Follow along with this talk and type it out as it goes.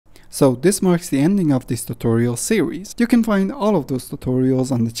So this marks the ending of this tutorial series. You can find all of those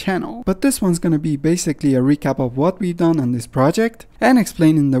tutorials on the channel, but this one's gonna be basically a recap of what we've done on this project and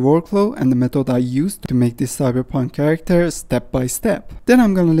explaining the workflow and the method I used to make this Cyberpunk character step by step. Then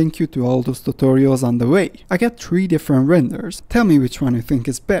I'm gonna link you to all those tutorials on the way. I got 3 different renders. Tell me which one you think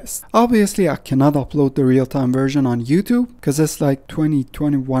is best. Obviously I cannot upload the real-time version on YouTube because it's like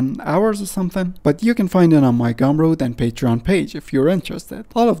 21 hours or something, but you can find it on my Gumroad and Patreon page if you're interested.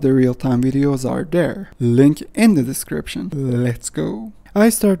 All of the real-time videos are there. Link in the description. Let's go. I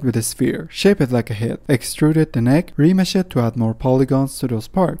start with a sphere, shape it like a head, extrude it the neck, remesh it to add more polygons to those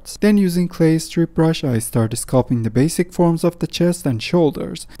parts. Then using clay strip brush I start sculpting the basic forms of the chest and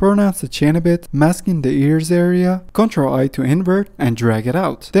shoulders, pronounce the chin a bit, masking the ears area, Ctrl I to invert and drag it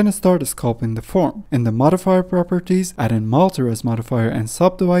out. Then I start sculpting the form. In the modifier properties, add in multi-res modifier and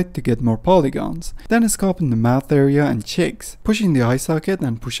subdivide to get more polygons. Then sculpting the mouth area and cheeks, pushing the eye socket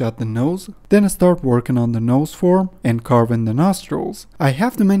and push out the nose. Then I start working on the nose form and carving the nostrils. I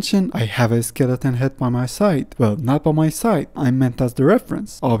have to mention I have a skeleton head by my side. Well, not by my side, I meant as the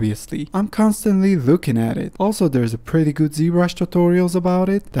reference, obviously. I'm constantly looking at it. Also there's a pretty good ZBrush tutorials about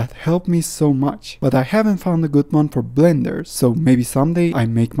it that helped me so much. But I haven't found a good one for Blender, so maybe someday I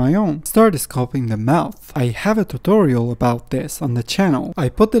make my own. Start sculpting the mouth. I have a tutorial about this on the channel. I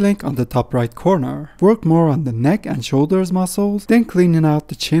put the link on the top right corner. Work more on the neck and shoulders muscles, then cleaning out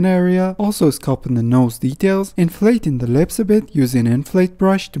the chin area, also sculpting the nose details, inflating the lips a bit using inflate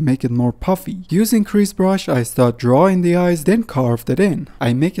brush to make it more puffy. Using crease brush I start drawing the eyes, then carved it in.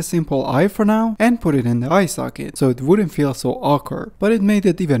 I make a simple eye for now and put it in the eye socket so it wouldn't feel so awkward, but it made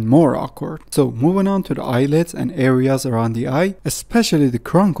it even more awkward. So moving on to the eyelids and areas around the eye, especially the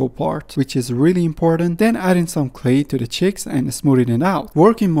Caruncle part, which is really important, then adding some clay to the cheeks and smoothing it out.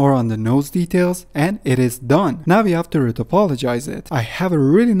 Working more on the nose details and it is done. Now we have to retopologize it. I have a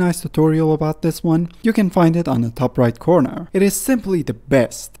really nice tutorial about this one. You can find it on the top right corner. It is simply the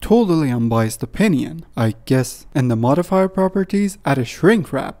best. Totally unbiased opinion, I guess. In the modifier properties, add a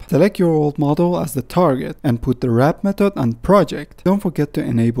shrink wrap. Select your old model as the target and put the wrap method on project. Don't forget to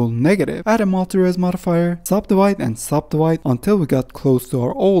enable negative. Add a multi-res modifier, subdivide and subdivide until we got close to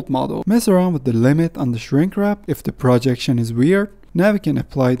our old model. Mess around with the limit on the shrink wrap if the projection is weird. Now we can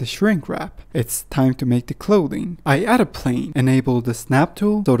apply the shrink wrap. It's time to make the clothing. I add a plane, enable the snap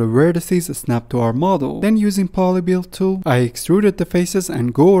tool so the vertices snap to our model. Then using polybuild tool, I extruded the faces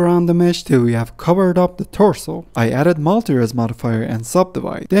and go around the mesh till we have covered up the torso. I added multi-res modifier and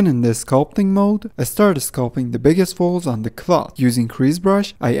subdivide. Then in the sculpting mode, I started sculpting the biggest folds on the cloth. Using crease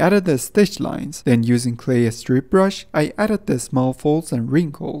brush, I added the stitch lines. Then using clay strip brush, I added the small folds and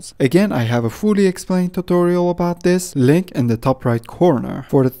wrinkles. Again, I have a fully explained tutorial about this, link in the top right corner.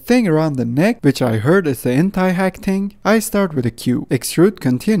 For the thing around the neck, which I heard is the anti-hack thing, I start with a cube, extrude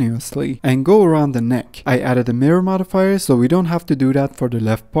continuously, and go around the neck. I added a mirror modifier so we don't have to do that for the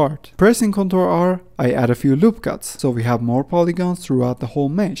left part. Pressing Ctrl R, I add a few loop cuts so we have more polygons throughout the whole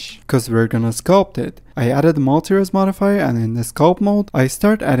mesh, cause we're gonna sculpt it. I added the multi-res modifier and in the sculpt mode, I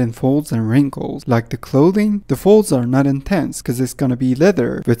start adding folds and wrinkles. Like the clothing, the folds are not intense cause it's gonna be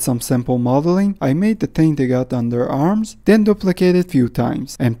leather. With some simple modeling, I made the thing they got on their arms, then duplicate it few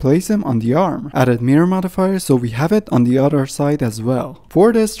times and place them on the arm. Added mirror modifier so we have it on the other side as well.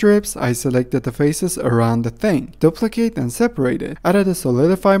 For the strips, I selected the faces around the thing, duplicate and separate it. Added a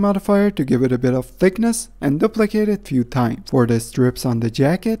solidify modifier to give it a bit of thickness and duplicate it few times. For the strips on the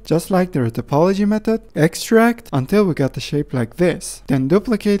jacket, just like the retopology method, extract until we got the shape like this, then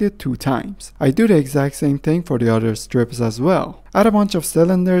duplicate it 2 times. I do the exact same thing for the other strips as well. Add a bunch of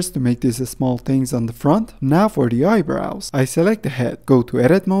cylinders to make these small things on the front. Now for the eyebrows, I select the head, go to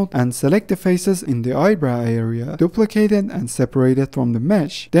edit mode and select the faces in the eyebrow area, duplicate it and separate it from the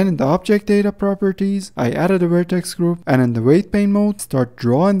mesh. Then in the object data properties, I added a vertex group and in the weight paint mode, start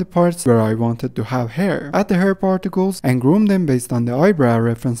drawing the parts where I wanted to have hair. Add the hair particles and groom them based on the eyebrow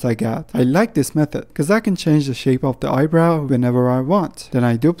reference I got. I like this method because I can change the shape of the eyebrow whenever I want. Then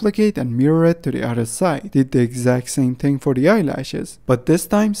I duplicate and mirror it to the other side. Did the exact same thing for the eyelashes, but this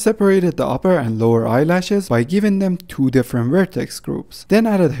time separated the upper and lower eyelashes by giving them 2 different vertex groups. Then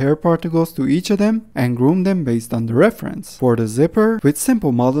added hair particles to each of them and groomed them based on the reference. For the zipper, with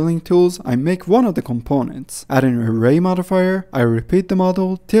simple modeling tools, I make one of the components. Add an array modifier, I repeat the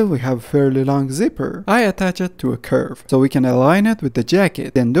model till we have a fairly long zipper. I attach it to a curve so we can align it with the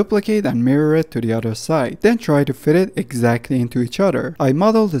jacket, then duplicate and mirror it to the other side. Then try to fit it exactly into each other. I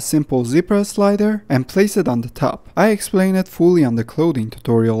modeled a simple zipper slider and place it on the top. I explain it fully fully on the clothing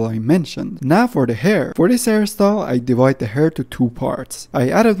tutorial I mentioned. Now for the hair. For this hairstyle, I divide the hair to two parts. I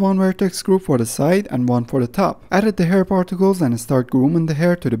added one vertex group for the side and one for the top. Added the hair particles and start grooming the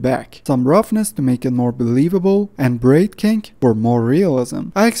hair to the back. Some roughness to make it more believable, and braid kink for more realism.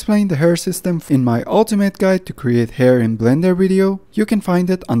 I explained the hair system in my ultimate guide to create hair in Blender video. You can find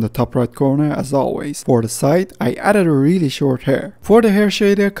it on the top right corner as always. For the side, I added a really short hair. For the hair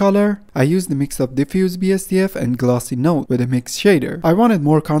shader color, I used a mix of diffuse BSDF and glossy node with a mixed shader. I wanted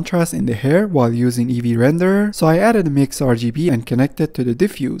more contrast in the hair while using Eevee renderer, so I added a mix RGB and connected to the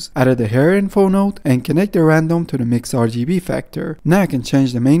diffuse. Added a hair info node and connect the random to the mix RGB factor. Now I can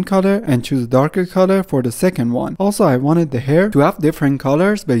change the main color and choose a darker color for the second one. Also, I wanted the hair to have different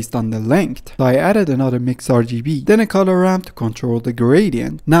colors based on the length, so I added another mix RGB, then a color ramp to control the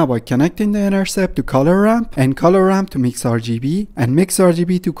gradient. Now by connecting the intercept to color ramp and color ramp to mix RGB and mix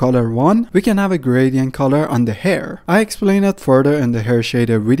RGB to color 1, we can have a gradient color on the hair. I explain it further in the hair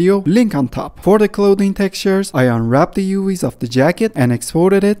shader video, link on top. For the clothing textures, I unwrapped the UVs of the jacket and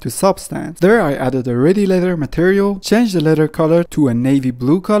exported it to Substance. There I added a ready leather material, changed the leather color to a navy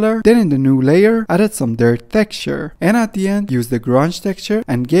blue color, then in the new layer, added some dirt texture, and at the end, used the grunge texture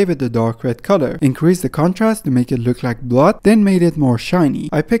and gave it the dark red color. Increased the contrast to make it look like blood, then made it more shiny.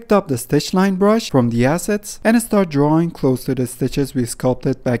 I picked up the stitch line brush from the assets and start drawing close to the stitches we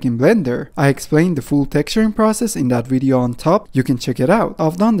sculpted back in Blender. I explained the full texturing process in that video on top, you can check it out.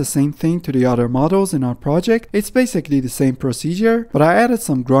 I've done the same thing to the other models in our project. It's basically the same procedure, but I added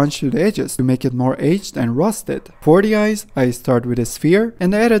some grunge to the edges to make it more aged and rusted. For the eyes, I start with a sphere. In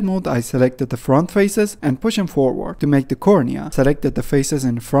the edit mode, I selected the front faces and push them forward to make the cornea. Selected the faces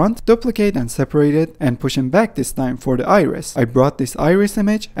in front, duplicate and separate it and push them back this time for the iris. I brought this iris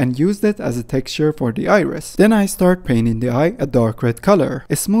image and used it as a texture for the iris. Then I start painting the eye a dark red color.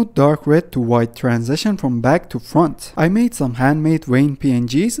 A smooth dark red to white transition from back to front. I made some handmade vein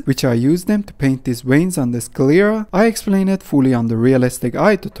PNGs, which I used them to paint these veins on the sclera. I explain it fully on the realistic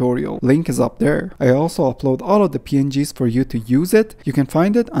eye tutorial. Link is up there. I also upload all of the PNGs for you to use it. You can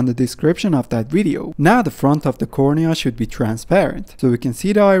find it on the description of that video. Now the front of the cornea should be transparent, so we can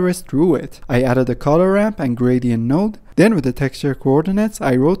see the iris through it. I added a color ramp and gradient node. Then with the texture coordinates,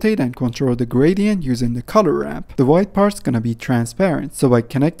 I rotate and control the gradient using the color ramp. The white part's gonna be transparent, so by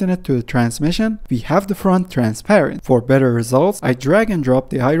connecting it to the transmission, we have the front transparent. For better results, I drag and drop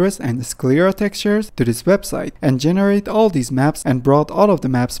the iris and the sclera textures to this website and generate all these maps and brought all of the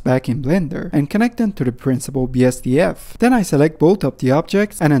maps back in Blender and connect them to the principal BSDF. Then I select both of the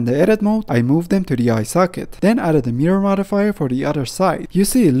objects and in the edit mode, I move them to the eye socket. Then added a mirror modifier for the other side. You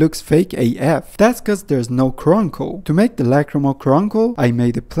see it looks fake AF. That's cause there's no Caruncle. To make the Lacrimal Caruncle, I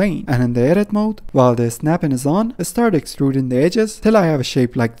made it plain, and in the edit mode, while the snapping is on, I start extruding the edges till I have a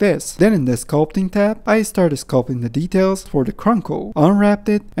shape like this. Then in the sculpting tab, I started sculpting the details for the Caruncle, unwrapped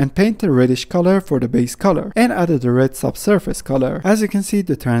it, and painted a reddish color for the base color, and added a red subsurface color. As you can see,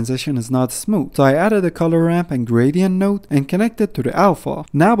 the transition is not smooth, so I added a color ramp and gradient node and connected to the alpha.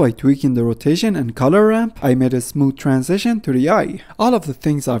 Now by tweaking the rotation and color ramp, I made a smooth transition to the eye. All of the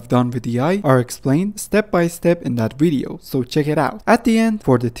things I've done with the eye are explained step by step in that video, so check it out. At the end,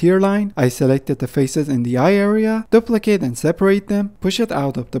 for the tear line, I selected the faces in the eye area, duplicate and separate them, push it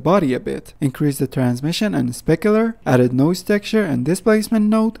out of the body a bit, increase the transmission and the specular, added noise texture and displacement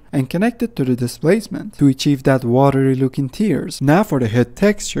node, and connected to the displacement to achieve that watery looking tears. Now for the head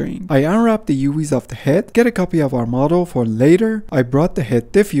texturing. I unwrapped the UVs of the head, get a copy of our model for later. I brought the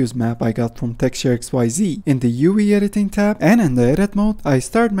head diffuse map I got from Texture XYZ in the UV editing tab, and in the edit mode, I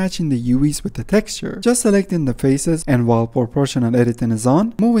start matching the UVs with the texture, just selecting the faces, and while proportional editing is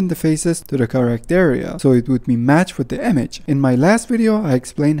on, moving the faces to the correct area so it would be matched with the image. In my last video, I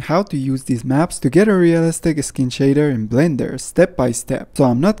explained how to use these maps to get a realistic skin shader in Blender step by step, so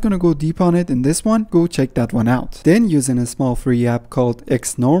I'm not gonna go deep on it in this one, go check that one out. Then using a small free app called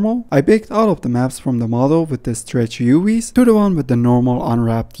XNormal, I baked all of the maps from the model with the stretch UVs to the one with the normal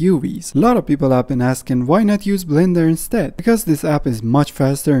unwrapped UVs. A lot of people have been asking why not use Blender instead, because this app is much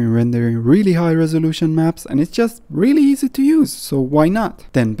faster in rendering really high resolution maps and it's just really easy to use, so why not?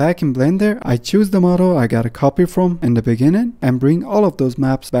 Then back in Blender, I choose the model I got a copy from in the beginning and bring all of those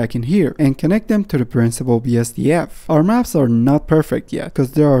maps back in here and connect them to the principal BSDF. Our maps are not perfect yet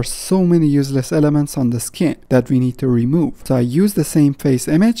because there are so many useless elements on the skin that we need to remove, so I use the same face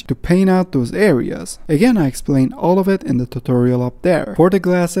image to paint out those areas. Again, I explain all of it in the tutorial up there. For the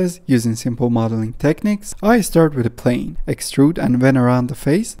glasses, using simple modeling techniques, I start with a plane, extrude and went around the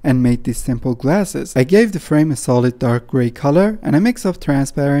face and made these simple glasses. I gave the frame a solid solid dark gray color and a mix of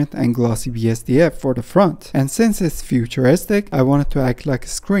transparent and glossy BSDF for the front. And since it's futuristic, I want it to act like a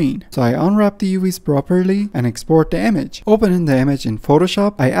screen. So I unwrap the UVs properly and export the image. Opening the image in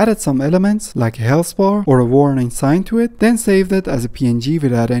Photoshop, I added some elements like a health bar or a warning sign to it, then saved it as a PNG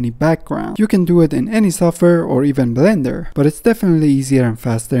without any background. You can do it in any software or even Blender, but it's definitely easier and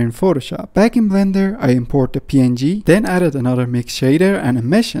faster in Photoshop. Back in Blender, I import the PNG, then added another mix shader and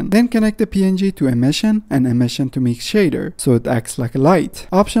emission, then connect the PNG to emission and emission to mix shader, so it acts like a light.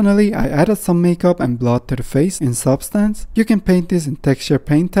 Optionally, I added some makeup and blood to the face in Substance. You can paint this in Texture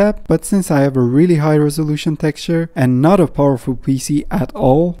Paint tab, but since I have a really high resolution texture and not a powerful PC at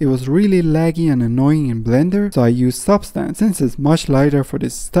all, it was really laggy and annoying in Blender, so I used Substance since it's much lighter for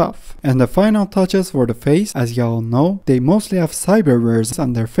this stuff. And the final touches for the face, as y'all know, they mostly have cyberwares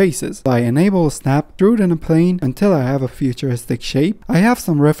on their faces. So I enable a snap, drew it in a plane until I have a futuristic shape. I have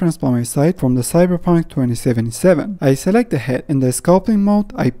some reference by my side from the Cyberpunk 2077. I select the head. In the sculpting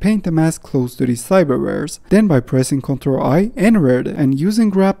mode, I paint the mask close to these cyberwares. Then by pressing Ctrl I, invert it, and using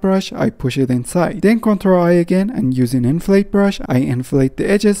grab brush, I push it inside. Then Ctrl I again, and using inflate brush, I inflate the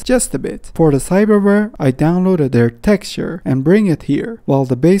edges just a bit. For the cyberware, I downloaded their texture and bring it here. While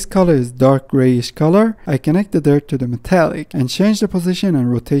the base color is dark grayish color, I connect the dirt to the metallic and change the position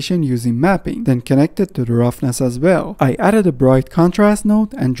and rotation using mapping, then connect it to the roughness as well. I added a bright contrast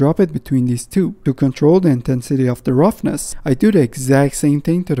node and drop it between these two. To control the intensity of the roughness, I do the exact same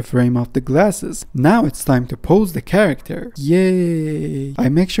thing to the frame of the glasses. Now it's time to pose the character. Yay! I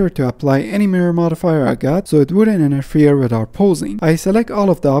make sure to apply any mirror modifier I got so it wouldn't interfere with our posing. I select all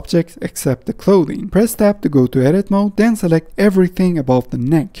of the objects except the clothing. Press tab to go to edit mode, then select everything above the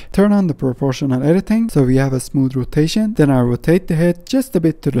neck. Turn on the proportional editing so we have a smooth rotation, then I rotate the head just a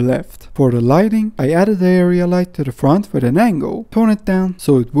bit to the left. For the lighting, I added the area light to the front with an angle. Tone it down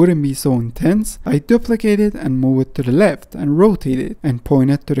so it wouldn't be so intense. I duplicate it and move it to the left and rotate it and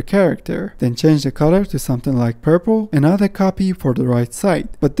point it to the character. Then change the color to something like purple. Another copy for the right side,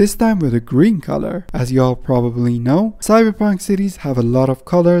 but this time with a green color. As y'all probably know, Cyberpunk cities have a lot of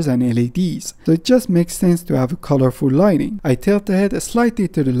colors and LEDs, so it just makes sense to have a colorful lighting. I tilt the head slightly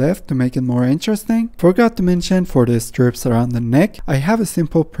to the left to make it more interesting. Forgot to mention for the strips around the neck, I have a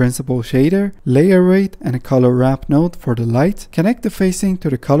simple principal shader, layer rate, and a color ramp node for the light. Connect the facing to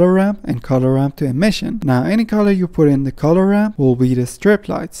the color ramp and color ramp to emission. Now any color you put in the color ramp will be the strip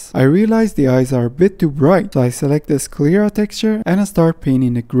lights. I realize the eyes are a bit too bright, so I select the sclera texture and I start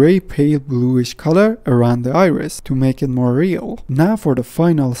painting a gray pale bluish color around the iris to make it more real. Now for the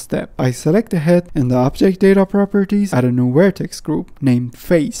final step, I select the head and the object data properties, add a new vertex group named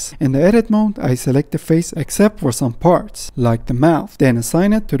face. In the edit mode, I select the face except for some parts, like the mouth, then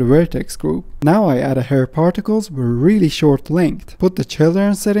assign it to the vertex group. Now I add a hair particles with really short length. Put the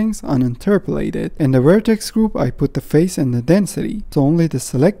children settings on interpolated. In the vertex group, I put the face and the density, so only the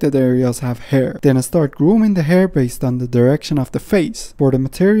selected areas have hair. Then I start grooming the hair based on the direction of the face. For the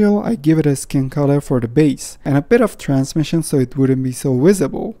material, I give it a skin color for the base and a bit of transmission so it wouldn't be so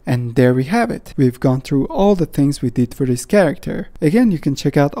visible. And there we have it. We've gone through all the things we did for this character. Again, you can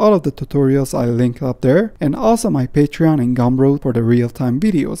check out all of the tutorials I linked up there, and also my Patreon and Gumroad for the real-time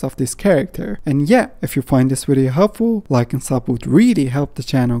videos of this character. And yeah, if you find this video helpful, like and sub would really help the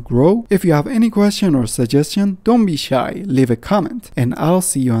channel grow. If you have any question or suggestion, don't be shy, leave a comment, and I'll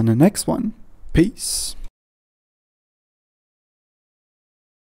see you on the next one. Peace.